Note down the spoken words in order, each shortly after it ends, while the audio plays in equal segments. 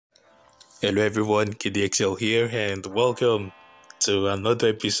Hello everyone, Kdxl here and welcome to another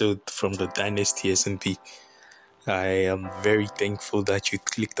episode from the Dynasty Smp. I am very thankful that you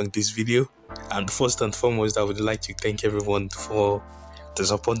clicked on this video, and first and foremost I would like to thank everyone for the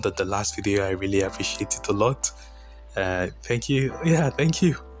support on the last video. I really appreciate it a lot. Thank you. Thank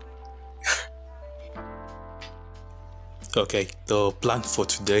you. Okay, the plan for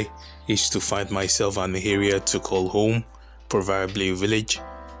today is to find myself an area to call home, preferably a village,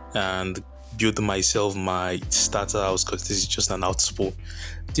 and build myself my starter house, because this is just an outpost.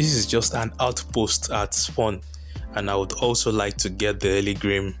 This is just an outpost at spawn, and I would also like to get the early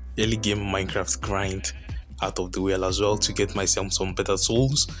game Minecraft grind out of the way as well, to get myself some better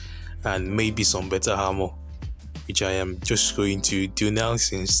tools and maybe some better armor, which I am just going to do now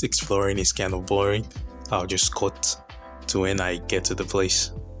since exploring is kind of boring. I'll just cut to when I get to the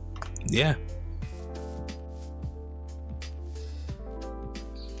place. Yeah.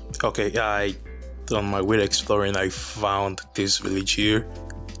 Okay, on my way exploring, I found this village here.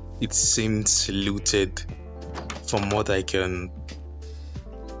 It seems looted from what I can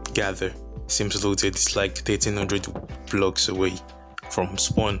gather. It seems looted. It's like 1300 blocks away from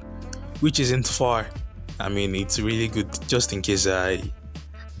spawn, which isn't far. I mean, it's really good just in case I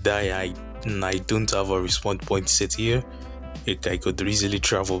die and I don't have a respawn point set here. I could easily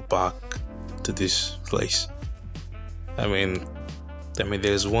travel back to this place. I mean,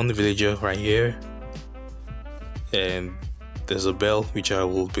 there's one villager right here, and there's a bell which I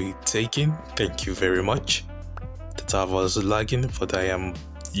will be taking. Thank you very much. The tower was lagging, but I am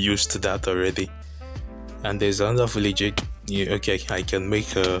used to that already. And there's another villager. Yeah, okay, I can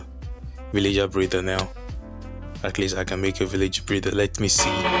make a villager breeder now. At least I can make a village breeder. Let me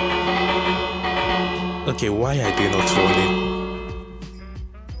see. Okay, why are they not running?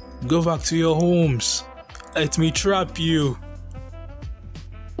 Go back to your homes. Let me trap you.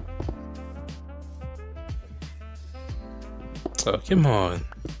 Oh, come on.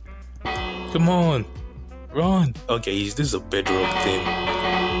 Come on. Run. Okay, is this a bedrock thing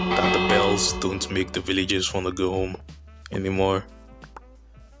that the bells don't make the villagers want to go home anymore?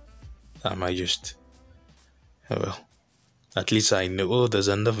 Am I just... Oh well. At least I know. Oh, there's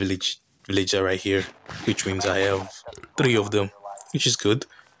another villager right here, which means I have 3 of them, which is good.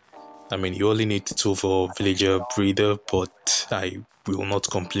 I mean, you only need 2 for villager breeder, but I will not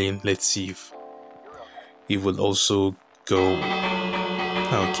complain. Let's see if he will also go.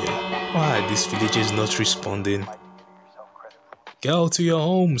 Okay, why this village is not responding? Go to your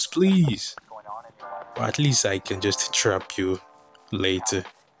homes, please. Or at least I can just trap you later.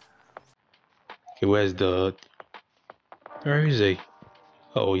 Okay, where is he?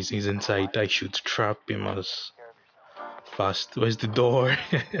 Oh, he's inside. I should trap him as fast. Where's the door?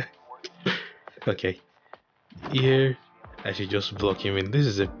 Okay, here I should just block him in. This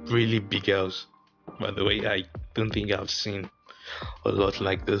is a really big house, by the way. I don't think I've seen a lot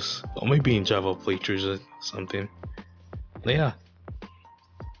like this, or maybe in Java playthroughs or something. Yeah,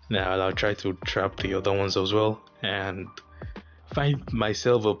 now I'll try to trap the other ones as well and find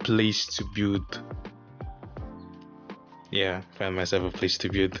myself a place to build. Yeah, find myself a place to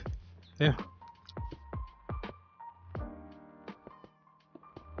build. Yeah.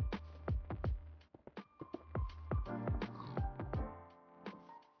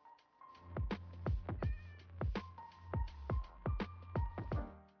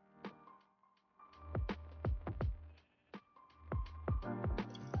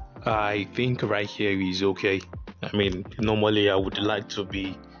 I think right here is okay. I mean, normally I would like to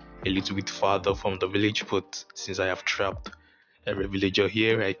be a little bit farther from the village, but since I have trapped every villager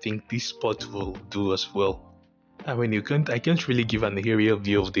here, I think this spot will do as well. I mean, I can't really give an aerial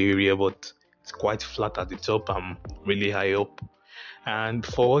view of the area, but it's quite flat at the top. I'm really high up, and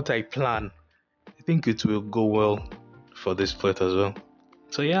for what I plan, I think it will go well for this plot as well.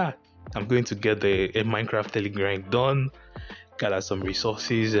 So yeah, I'm going to get the Minecraft daily grind done, gather some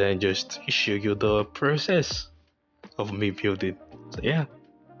resources, and just show you the process of me building. So yeah.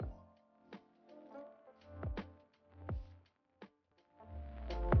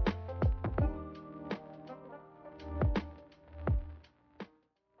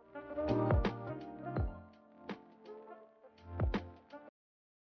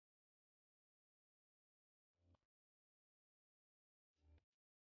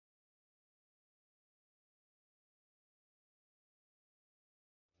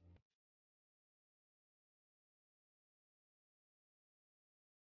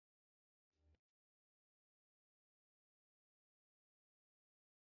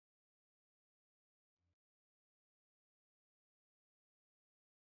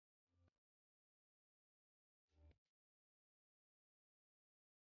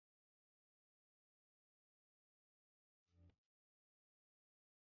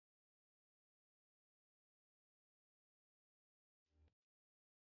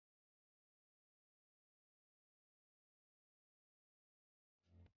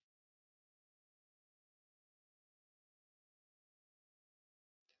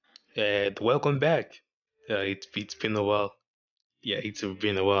 And welcome back. It's been a while. Yeah, it's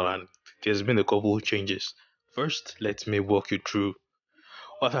been a while, and there's been a couple of changes. First, let me walk you through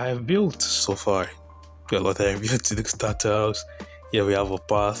what I have built so far. Well, what I have built to the starter house. Here we have a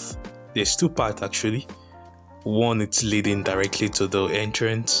path. There's two paths actually. One it's leading directly to the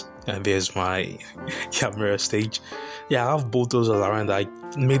entrance, and there's my camera stage. Yeah, I have boulders all around. I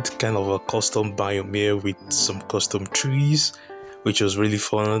made kind of a custom biome here with some custom trees, which was really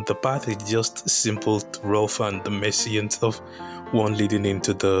fun. The path is just simple, rough, and messy and stuff. One leading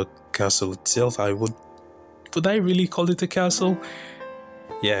into the castle itself. Would I really call it a castle?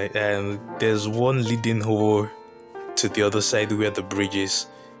 Yeah, and there's one leading over to the other side where the bridge is,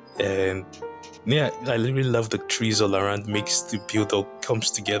 and yeah, I really love the trees all around. Makes the build all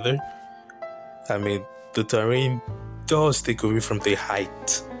comes together. I mean, the terrain does take away from the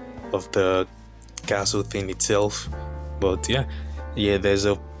height of the castle thing itself, but yeah, there's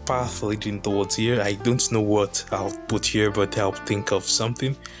a path leading towards here. I don't know what I'll put here, but I'll think of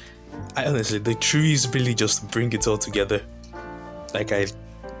something. Honestly, the trees really just bring it all together. Like I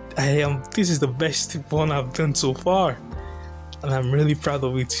am. This is the best one I've done so far, and I'm really proud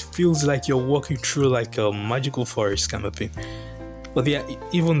of it. It feels like you're walking through like a magical forest kind of thing. But yeah,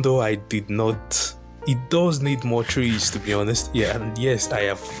 even though I did not, it does need more trees, to be honest. Yeah, and yes, I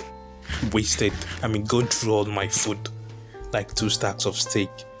have wasted. Gone through all my food, like 2 stacks of steak,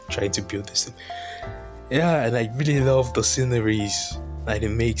 trying to build this thing. Yeah, and I really love the sceneries that it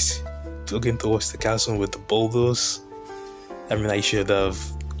makes. Looking towards the castle with the boulders. I should have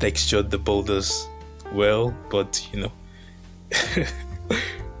textured the boulders well, but you know.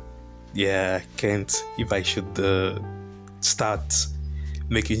 Yeah, I can't. If I should start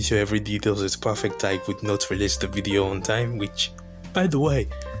making sure every detail is perfect, I would not release the video on time, which, by the way,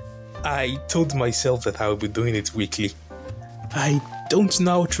 I told myself that I would be doing it weekly. I don't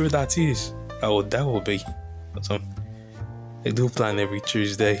know how true that is. Oh, that will be awesome. I do plan every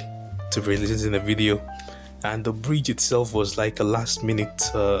Tuesday to release in a video, and the bridge itself was like a last minute,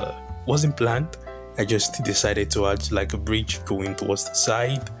 wasn't planned. I just decided to add like a bridge going towards the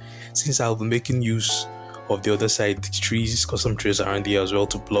side, since I'll be making use of the other side trees, custom trees around here as well,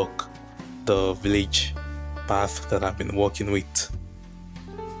 to block the village path that I've been walking with.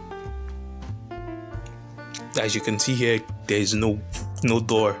 As you can see here, there is no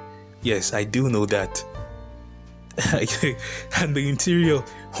door. Yes, I do know that. And the interior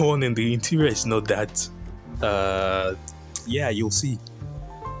is not that. Yeah, you'll see.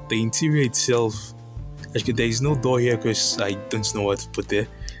 The interior itself, actually, there is no door here because I don't know what to put there.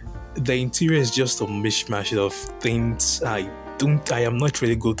 The interior is just a mishmash of things. I am not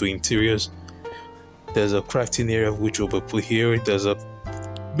really good to interiors. There's a crafting area which will be put here. There's a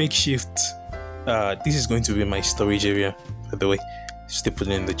makeshift. This is going to be my storage area, by the way. Still put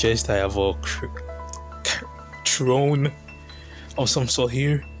it in the chest. I have a throne of some sort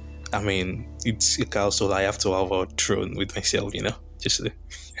here. It's a castle. I have to have a throne with myself, you know. Just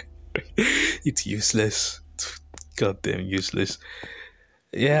it's useless. Goddamn useless.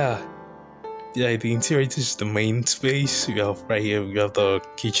 Yeah, the interior is the main space. We have right here, we have the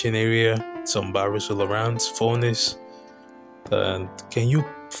kitchen area, some barrels all around, furnace. And can you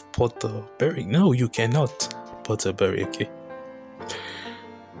pot a berry? No, you cannot pot a berry, okay.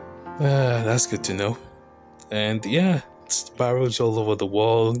 That's good to know. And yeah, it's barrels all over the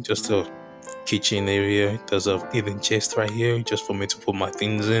wall, just a kitchen area. There's a hidden chest right here, just for me to put my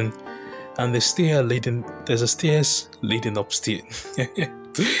things in. And there's a stairs leading upstairs.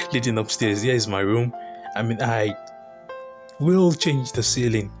 Leading upstairs. Here is my room. I will change the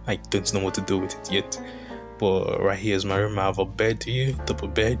ceiling. I don't know what to do with it yet. But right here is my room. I have a bed here, double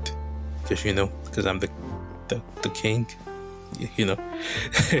bed. Because I'm the king. You know.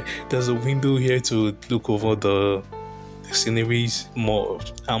 There's a window here to look over the sceneries, more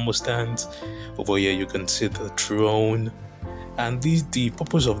armor stands. Over here you can see the throne. And the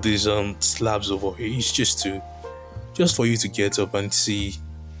purpose of these slabs over here is just for you to get up and see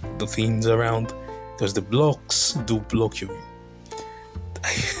the things around, because the blocks do block your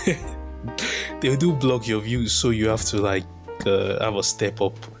view. They do block your view, so you have to have a step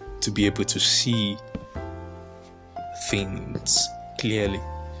up to be able to see things clearly.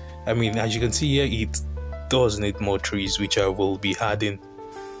 As you can see here, it does need more trees, which I will be adding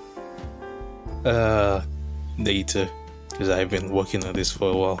later, because I've been working on this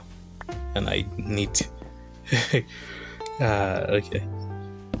for a while and I need okay.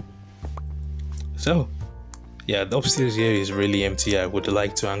 So yeah, the upstairs here is really empty. I would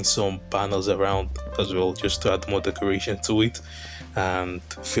like to hang some panels around as well, just to add more decoration to it and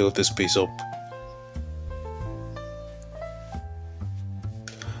fill the space up.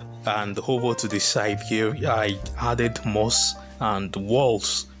 And over to the side here, I added moss and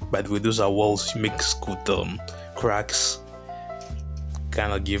walls. By the way, those are walls mixed with cracks,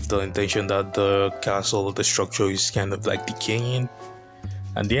 kind of give the intention that the castle or the structure is kind of like decaying.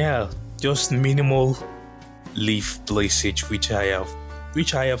 And yeah, just minimal leaf placage, which I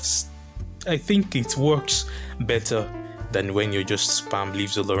think it works better than when you just spam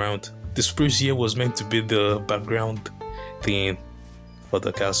leaves all around. The spruce here was meant to be the background thing for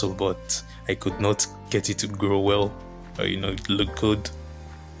the castle, but I could not get it to grow well, or look good.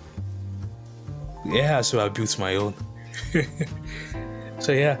 Yeah, so I built my own.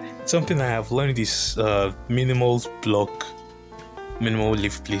 So yeah, something I have learned is minimal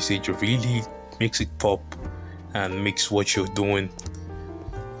leaf placage really makes it pop and makes what you're doing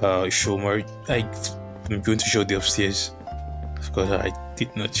show more. I'm going to show the upstairs because I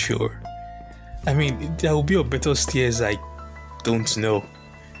did not show. I mean, there will be a better stairs, I don't know,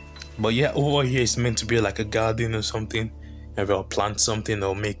 but yeah, over here is meant to be like a garden or something. Maybe I'll plant something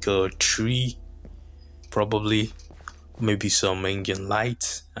or make a tree, probably, maybe some hanging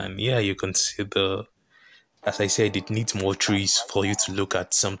lights. And yeah, you can see as I said, it needs more trees for you to look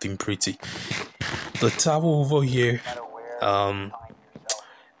at something pretty. The tower over here,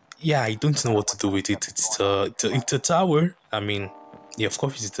 yeah, I don't know what to do with it. It's a tower. I mean, yeah, of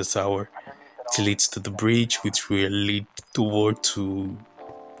course it's a tower. It leads to the bridge, which will lead toward to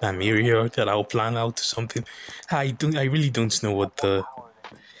an area that I'll plan out to something. I really don't know what the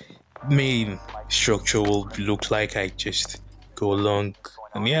main structure will look like. I just go along,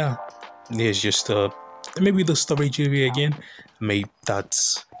 and yeah, there's just maybe the storage area again. Maybe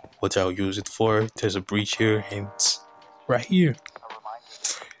that's what I'll use it for. There's a bridge here, and right here.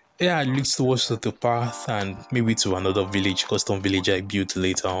 Yeah, it leads towards the path and maybe to another village, custom village I built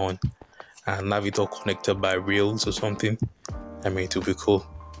later on, and have it all connected by rails or something. I mean, it will be cool.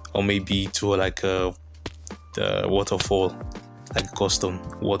 Or maybe to like a waterfall, like a custom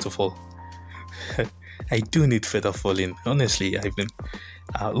waterfall. I do need feather falling. Honestly, I've been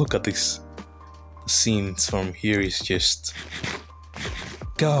look at this scenes from here is just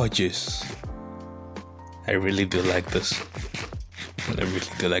gorgeous. I really do like this.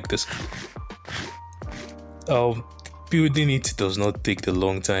 Building it does not take the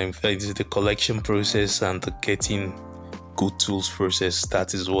long time. It is the collection process and the getting good tools process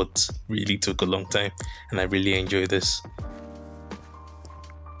that is what really took a long time, and I really enjoy this.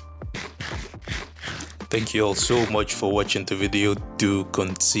 Thank you all so much for watching the video. Do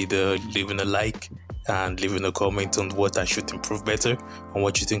consider leaving a like and leaving a comment on what I should improve better and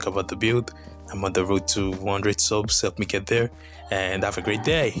what you think about the build. I'm on the road to 100 subs. Help me get there, and have a great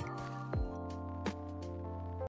day.